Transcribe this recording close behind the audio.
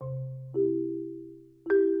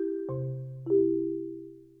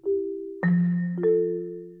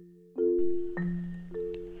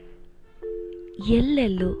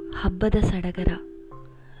ಎಲ್ಲೆಲ್ಲೂ ಹಬ್ಬದ ಸಡಗರ.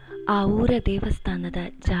 ಆ ಊರ ದೇವಸ್ಥಾನದ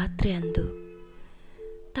ಜಾತ್ರೆ ಅಂದು.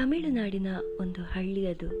 ತಮಿಳುನಾಡಿನ ಒಂದು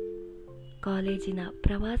ಹಳ್ಳಿಯದು. ಕಾಲೇಜಿನ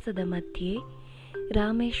ಪ್ರವಾಸದ ಮಧ್ಯೆ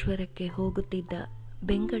ರಾಮೇಶ್ವರಕ್ಕೆ ಹೋಗುತ್ತಿದ್ದ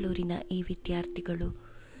ಬೆಂಗಳೂರಿನ ಈ ವಿದ್ಯಾರ್ಥಿಗಳು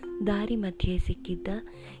ದಾರಿ ಮಧ್ಯೆ ಸಿಕ್ಕಿದ್ದ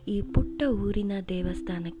ಈ ಪುಟ್ಟ ಊರಿನ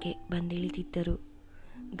ದೇವಸ್ಥಾನಕ್ಕೆ ಬಂದಿಳಿದಿದ್ದರು.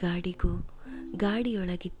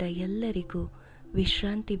 ಗಾಡಿಯೊಳಗಿದ್ದ ಎಲ್ಲರಿಗೂ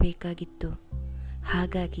ವಿಶ್ರಾಂತಿ ಬೇಕಾಗಿತ್ತು.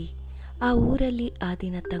 ಹಾಗಾಗಿ ಆ ಊರಲ್ಲಿ ಆ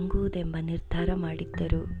ದಿನ ತಂಗುವುದೆಂಬ ನಿರ್ಧಾರ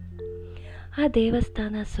ಮಾಡಿದ್ದರು. ಆ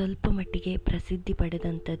ದೇವಸ್ಥಾನ ಸ್ವಲ್ಪ ಮಟ್ಟಿಗೆ ಪ್ರಸಿದ್ಧಿ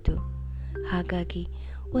ಪಡೆದಂಥದ್ದು. ಹಾಗಾಗಿ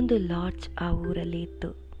ಒಂದು ಲಾಡ್ಜ್ ಆ ಊರಲ್ಲಿ ಇತ್ತು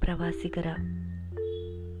ಪ್ರವಾಸಿಗರ.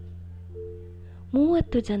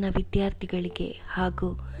 30 ಜನ ವಿದ್ಯಾರ್ಥಿಗಳಿಗೆ ಹಾಗೂ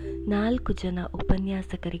 4 ಜನ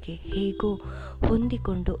ಉಪನ್ಯಾಸಕರಿಗೆ ಹೇಗೋ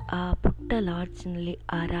ಹೊಂದಿಕೊಂಡು ಆ ಪುಟ್ಟ ಲಾಡ್ಜ್ನಲ್ಲಿ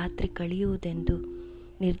ಆ ರಾತ್ರಿ ಕಳೆಯುವುದೆಂದು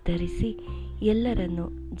ನಿರ್ಧರಿಸಿ ಎಲ್ಲರನ್ನೂ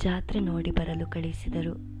ಜಾತ್ರೆ ನೋಡಿ ಬರಲು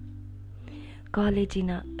ಕಳಿಸಿದರು.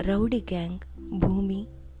 ಕಾಲೇಜಿನ ರೌಡಿ ಗ್ಯಾಂಗ್ ಭೂಮಿ,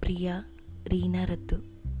 ಪ್ರಿಯಾ, ರೀನಾರದ್ದು.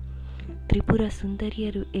 ತ್ರಿಪುರ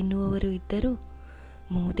ಸುಂದರಿಯರು ಎನ್ನುವವರು ಇದ್ದರು,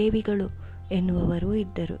 ಮೂದೇವಿಗಳು ಎನ್ನುವವರೂ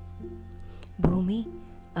ಇದ್ದರು. ಭೂಮಿ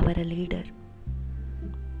ಅವರ ಲೀಡರ್.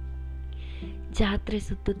 ಜಾತ್ರೆ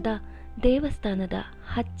ಸುತ್ತುತ್ತಾ ದೇವಸ್ಥಾನದ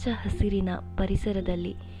ಹಚ್ಚ ಹಸಿರಿನ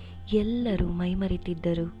ಪರಿಸರದಲ್ಲಿ ಎಲ್ಲರೂ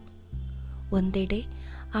ಮೈಮರೆತಿದ್ದರು. ಒಂದೆಡೆ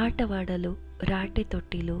ಆಟವಾಡಲು ರಾಟೆ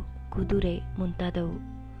ತೊಟ್ಟಿಲು, ಕುದುರೆ ಮುಂತಾದವು.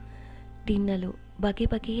 ತಿನ್ನಲು ಬಗೆ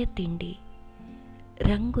ಬಗೆಯ ತಿಂಡಿ.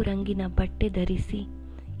 ರಂಗು ರಂಗಿನ ಬಟ್ಟೆ ಧರಿಸಿ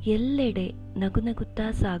ಎಲ್ಲೆಡೆ ನಗುನಗುತ್ತಾ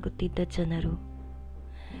ಸಾಗುತ್ತಿದ್ದ ಜನರು.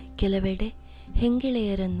 ಕೆಲವೆಡೆ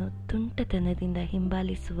ಹೆಂಗೆಳೆಯರನ್ನು ತುಂಟತನದಿಂದ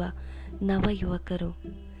ಹಿಂಬಾಲಿಸುವ ನವಯುವಕರು.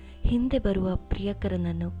 ಹಿಂದೆ ಬರುವ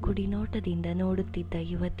ಪ್ರಿಯಕರನನ್ನು ಕುಡಿನೋಟದಿಂದ ನೋಡುತ್ತಿದ್ದ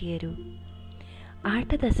ಯುವತಿಯರು.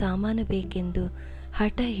 ಆಟದ ಸಾಮಾನು ಬೇಕೆಂದು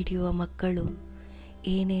ಹಠ ಹಿಡಿಯುವ ಮಕ್ಕಳು.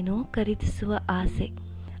 ಏನೇನೋ ಖರೀದಿಸುವ ಆಸೆ,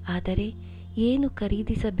 ಆದರೆ ಏನು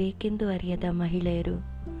ಖರೀದಿಸಬೇಕೆಂದು ಅರಿಯದ ಮಹಿಳೆಯರು.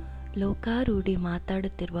 ಲೋಕಾರೂಢಿ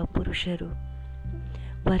ಮಾತಾಡುತ್ತಿರುವ ಪುರುಷರು.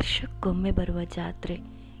 ವರ್ಷಕ್ಕೊಮ್ಮೆ ಬರುವ ಜಾತ್ರೆ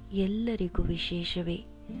ಎಲ್ಲರಿಗೂ ವಿಶೇಷವೇ.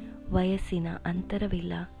 ವಯಸ್ಸಿನ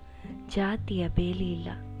ಅಂತರವಿಲ್ಲ, ಜಾತಿಯ ಬೇಲಿ ಇಲ್ಲ.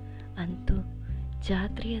 ಅಂತೂ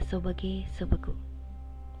ಜಾತ್ರೆಯ ಸೊಬಗೇ ಸೊಬಗು.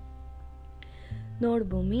 ನೋಡ್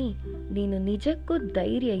ಭೂಮಿ, ನೀನು ನಿಜಕ್ಕೂ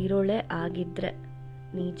ಧೈರ್ಯ ಇರೋಳೆ ಆಗಿದ್ರೆ,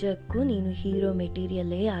 ನಿಜಕ್ಕೂ ನೀನು ಹೀರೋ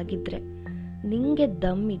ಮೆಟೀರಿಯಲ್ಲೇ ಆಗಿದ್ರೆ, ನಿಂಗೆ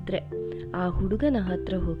ದಮ್ ಇದ್ರೆ ಆ ಹುಡುಗನ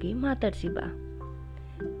ಹತ್ರ ಹೋಗಿ ಮಾತಾಡ್ಸಿ ಬಾ.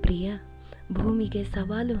 ಪ್ರಿಯಾ ಭೂಮಿಗೆ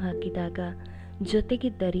ಸವಾಲು ಹಾಕಿದಾಗ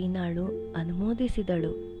ಜೊತೆಗಿದ್ದ ರೀನಾಳು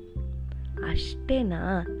ಅನುಮೋದಿಸಿದಳು. ಅಷ್ಟೇನಾ?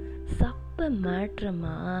 ಸಪ್ಪ ಮ್ಯಾಟ್ರಮ್ಮ,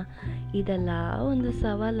 ಇದೆಲ್ಲ ಒಂದು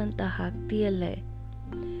ಸವಾಲಂತ ಹಾಕ್ತೀಯಲ್ಲೇ.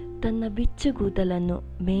 ತನ್ನ ಬಿಚ್ಚುಗೂದಲನ್ನು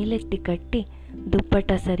ಮೇಲೆತ್ತಿ ಕಟ್ಟಿ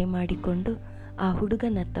ದುಪ್ಪಟ ಸರಿ ಮಾಡಿಕೊಂಡು ಆ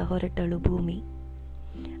ಹುಡುಗನತ್ತ ಹೊರಟಳು ಭೂಮಿ.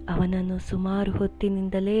 ಅವನನ್ನು ಸುಮಾರು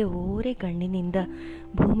ಹೊತ್ತಿನಿಂದಲೇ ಓರೆ ಕಣ್ಣಿನಿಂದ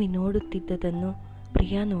ಭೂಮಿ ನೋಡುತ್ತಿದ್ದುದನ್ನು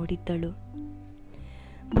ಪ್ರಿಯಾ ನೋಡಿದ್ದಳು.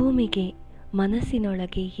 ಭೂಮಿಗೆ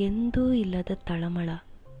ಮನಸ್ಸಿನೊಳಗೆ ಎಂದೂ ಇಲ್ಲದ ತಳಮಳ,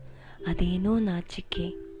 ಅದೇನೋ ನಾಚಿಕೆ.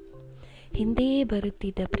 ಹಿಂದೆಯೇ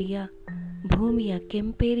ಬರುತ್ತಿದ್ದ ಪ್ರಿಯಾ ಭೂಮಿಯ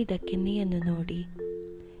ಕೆಂಪೇರಿದ ಕೆನ್ನೆಯನ್ನು ನೋಡಿ,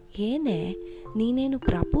 ಏನೇ ನೀನೇನು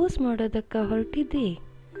ಪ್ರಪೋಸ್ ಮಾಡೋದಕ್ಕ ಹೊರಟಿದ್ದಿ?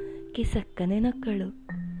 ಕಿಸಕ್ಕನೆ ನಕ್ಕಳು.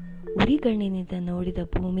 ಉರಿಗಣ್ಣಿನಿಂದ ನೋಡಿದ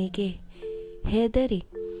ಭೂಮಿಗೆ ಹೆದರಿ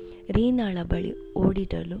ರೀನಾಳ ಬಳಿ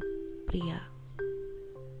ಓಡಿದಳು ಪ್ರಿಯಾ.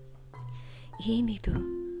 ಏನಿದು,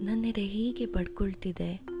 ನನ್ನೆದೆ ಹೀಗೆ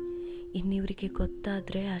ಬಡ್ಕೊಳ್ತಿದೆ, ಇನ್ನಿವರಿಗೆ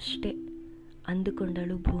ಗೊತ್ತಾದ್ರೆ ಅಷ್ಟೇ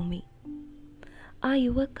ಅಂದುಕೊಂಡಳು ಭೂಮಿ. ಆ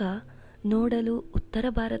ಯುವಕ ನೋಡಲು ಉತ್ತರ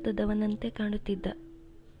ಭಾರತದವನಂತೆ ಕಾಣುತ್ತಿದ್ದ.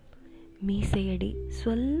 ಮೀಸೆಯಡಿ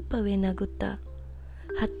ಸ್ವಲ್ಪವೇ ನಗುತ್ತಾ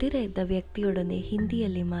ಹತ್ತಿರ ಇದ್ದ ವ್ಯಕ್ತಿಯೊಡನೆ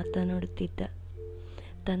ಹಿಂದಿಯಲ್ಲಿ ಮಾತನಾಡುತ್ತಿದ್ದ.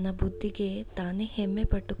 ತನ್ನ ಬುದ್ಧಿಗೆ ತಾನೇ ಹೆಮ್ಮೆ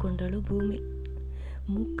ಪಟ್ಟುಕೊಂಡಳು ಭೂಮಿ.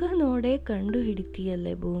 ಮುಖ ನೋಡೇ ಕಂಡು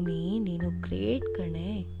ಹಿಡಿತೀಯಲ್ಲೇ ಭೂಮಿ, ನೀನು ಗ್ರೇಟ್ ಕಣೆ.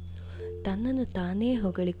 ತನ್ನನ್ನು ತಾನೇ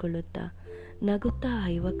ಹೊಗಳಿಕೊಳ್ಳುತ್ತಾ ನಗುತ್ತಾ ಆ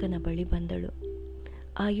ಯುವಕನ ಬಳಿ ಬಂದಳು.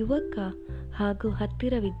 ಆ ಯುವಕ ಹಾಗೂ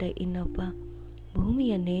ಹತ್ತಿರವಿದ್ದ ಇನ್ನೊಬ್ಬ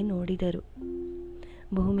ಭೂಮಿಯನ್ನೇ ನೋಡಿದರು.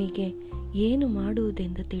 ಭೂಮಿಗೆ ಏನು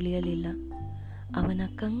ಮಾಡುವುದೆಂದು ತಿಳಿಯಲಿಲ್ಲ. ಅವನ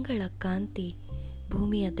ಕಂಗಳ ಕಾಂತಿ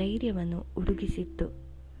ಭೂಮಿಯ ಧೈರ್ಯವನ್ನು ಉಡುಗಿಸಿತ್ತು.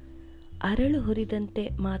 ಅರಳು ಹುರಿದಂತೆ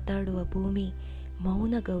ಮಾತಾಡುವ ಭೂಮಿ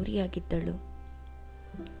ಮೌನ ಗೌರಿಯಾಗಿದ್ದಳು.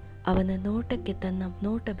 ಅವನ ನೋಟಕ್ಕೆ ತನ್ನ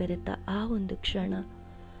ನೋಟ ಬೆರೆತ ಆ ಒಂದು ಕ್ಷಣ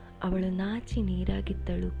ಅವಳು ನಾಚಿ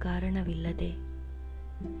ನೀರಾಗಿದ್ದಳು ಕಾರಣವಿಲ್ಲದೆ.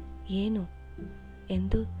 ಏನು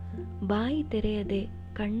ಎಂದು ಬಾಯಿ ತೆರೆಯದೆ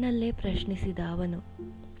ಕಣ್ಣಲ್ಲೇ ಪ್ರಶ್ನಿಸಿದ ಅವನು.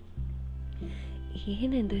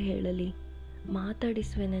 ಏನೆಂದು ಹೇಳಲಿ,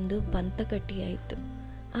 ಮಾತಾಡಿಸುವೆನೆಂದು ಪಂತ ಕಟ್ಟಿಯಾಯಿತು,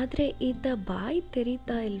 ಆದರೆ ಈತ ಬಾಯಿ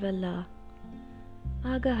ತೆರೀತಾ ಇಲ್ವಲ್ಲ.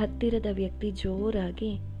 ಆಗ ಹತ್ತಿರದ ವ್ಯಕ್ತಿ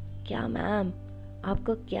ಜೋರಾಗಿ, ಕ್ಯಾ ಮ್ಯಾಮ್,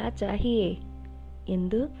 ಆಪ್ಕೋ ಕ್ಯಾ ಚಾಹಿಯೇ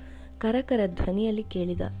ಎಂದು ಕರಕರ ಧ್ವನಿಯಲ್ಲಿ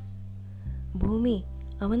ಕೇಳಿದ. ಭೂಮಿ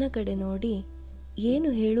ಅವನ ಕಡೆ ನೋಡಿ, ಏನು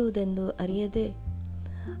ಹೇಳುವುದೆಂದು ಅರಿಯದೆ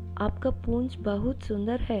ಆಪ್ಕ ಪೂಂಚ್ ಬಹುತ್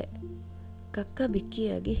ಸುಂದರ್ ಹೈ ಕಕ್ಕ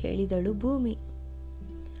ಬಿಕ್ಕಿಯಾಗಿ ಹೇಳಿದಳು ಭೂಮಿ.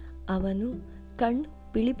 ಅವನು ಕಣ್ಣು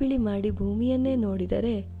ಬಿಳಿ ಬಿಳಿ ಮಾಡಿ ಭೂಮಿಯನ್ನೇ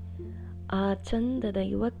ನೋಡಿದರೆ ಆ ಚಂದದ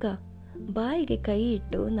ಯುವಕ ಬಾಯಿಗೆ ಕೈ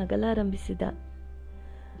ಇಟ್ಟು ನಗಲಾರಂಭಿಸಿದ.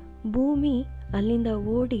 ಭೂಮಿ ಅಲ್ಲಿಂದ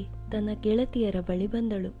ಓಡಿ ತನ್ನ ಗೆಳತಿಯರ ಬಳಿ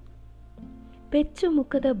ಬಂದಳು. ಪೆಚ್ಚು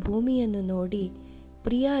ಮುಖದ ಭೂಮಿಯನ್ನು ನೋಡಿ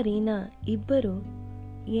ಪ್ರಿಯಾ ರೀನಾ ಇಬ್ಬರು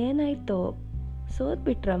ಏನಾಯ್ತೋ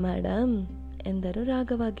ಸೋತ್ಬಿಟ್ರ ಮೇಡಮ್ ಎಂದರು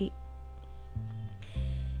ರಾಗವಾಗಿ.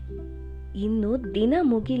 ಇನ್ನು ದಿನ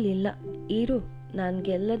ಮುಗಿಲಿಲ್ಲ, ಇರು, ನಾನು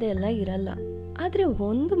ಗೆಲ್ಲದೆಲ್ಲ ಇರಲ್ಲ. ಆದರೆ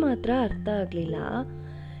ಒಂದು ಮಾತ್ರ ಅರ್ಥ ಆಗಲಿಲ್ಲ,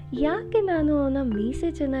 ಯಾಕೆ ನಾನು ಅವನ ಮೀಸೆ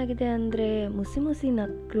ಚೆನ್ನಾಗಿದೆ ಅಂದರೆ ಮುಸಿ ಮುಸಿ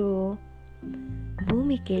ನಕ್ರು?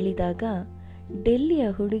 ಭೂಮಿ ಕೇಳಿದಾಗ ಡೆಲ್ಲಿಯ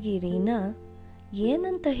ಹುಡುಗಿ ರೀನಾ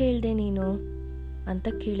ಏನಂತ ಹೇಳ್ದೆ ನೀನು ಅಂತ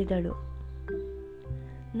ಕೇಳಿದಳು.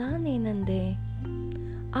 ನಾನೇನಂದೆ?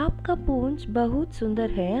 ಆಪ್ಕಾ ಪೂಂಚ್ ಬಹುತ್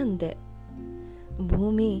ಸುಂದರ್ ಹೇ ಅಂದೆ.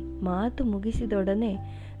 ಭೂಮಿ ಮಾತು ಮುಗಿಸಿದೊಡನೆ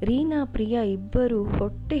ರೀನಾ ಪ್ರಿಯಾ ಇಬ್ಬರು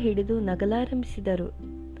ಹೊಟ್ಟೆ ಹಿಡಿದು ನಗಲಾರಂಭಿಸಿದರು.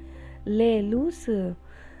 ಲೇ ಲೂಸ್,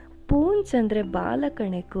 ಪೂಂಚ್ ಅಂದರೆ ಬಾಲ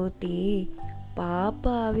ಕಣೆ ಕೋತಿ. ಪಾಪ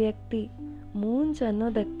ಆ ವ್ಯಕ್ತಿ ಮೂಂಚ್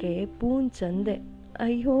ಅನ್ನೋದಕ್ಕೆ ಪೂಂಚ್ ಅಂದೆ.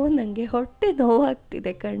 ಅಯ್ಯೋ ನನಗೆ ಹೊಟ್ಟೆ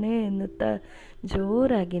ನೋವಾಗ್ತಿದೆ ಕಣೆ ಎನ್ನುತ್ತಾ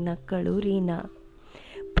ಜೋರಾಗಿ ನಕ್ಕಳು ರೀನಾ.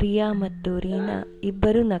 ಪ್ರಿಯಾ ಮತ್ತು ರೀನಾ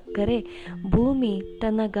ಇಬ್ಬರು ನಕ್ಕರೆ ಭೂಮಿ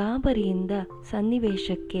ತನ್ನ ಗಾಬರಿಯಿಂದ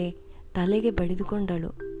ಸನ್ನಿವೇಶಕ್ಕೆ ತಲೆಗೆ ಬಡಿದುಕೊಂಡಳು.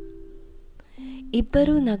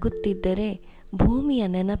 ಇಬ್ಬರೂ ನಗುತ್ತಿದ್ದರೆ ಭೂಮಿಯ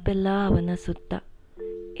ನೆನಪೆಲ್ಲ ಅವನ ಸುತ್ತ.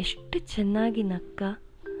 ಎಷ್ಟು ಚೆನ್ನಾಗಿ ನಕ್ಕ,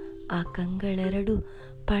 ಆ ಕಂಗಳೆರಡು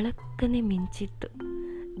ಪಳಕ್ಕನೆ ಮಿಂಚಿತ್ತು.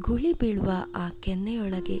 ಗುಳಿ ಬೀಳುವ ಆ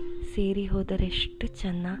ಕೆನ್ನೆಯೊಳಗೆ ಸೇರಿ ಹೋದರೆಷ್ಟು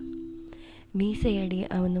ಚೆನ್ನ. ಮೀಸೆಯಡಿ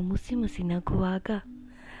ಅವನು ಮುಸಿ ಮುಸಿ ನಗುವಾಗ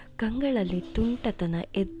ಕಂಗಳಲ್ಲಿ ತುಂಟತನ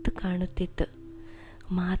ಎದ್ದು ಕಾಣುತ್ತಿತ್ತು.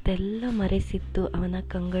 ಮಾತೆಲ್ಲ ಮರೆಸಿತ್ತು ಅವನ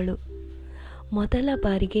ಕಂಗಳು. ಮೊದಲ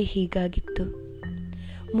ಬಾರಿಗೆ ಹೀಗಾಗಿತ್ತು.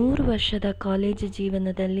 3 ವರ್ಷದ ಕಾಲೇಜು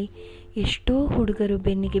ಜೀವನದಲ್ಲಿ ಎಷ್ಟೋ ಹುಡುಗರು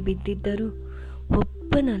ಬೆನ್ನಿಗೆ ಬಿದ್ದಿದ್ದರೂ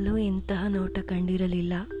ಒಬ್ಬನಲ್ಲೂ ಇಂತಹ ನೋಟ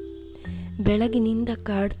ಕಂಡಿರಲಿಲ್ಲ. ಬೆಳಗಿನಿಂದ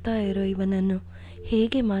ಕಾಡ್ತಾ ಇರೋ ಇವನನ್ನು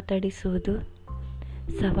ಹೇಗೆ ಮಾತಾಡಿಸುವುದು?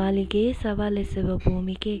 ಸವಾಲಿಗೆ ಸವಾಲೆಸೆಯುವ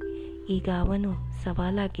ಭೂಮಿಗೆ ಈಗ ಅವನು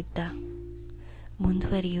ಸವಾಲಾಗಿದ್ದ.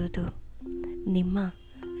 ಮುಂದುವರಿಯುವುದು ನಿಮ್ಮ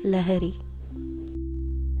ಲಹರಿ.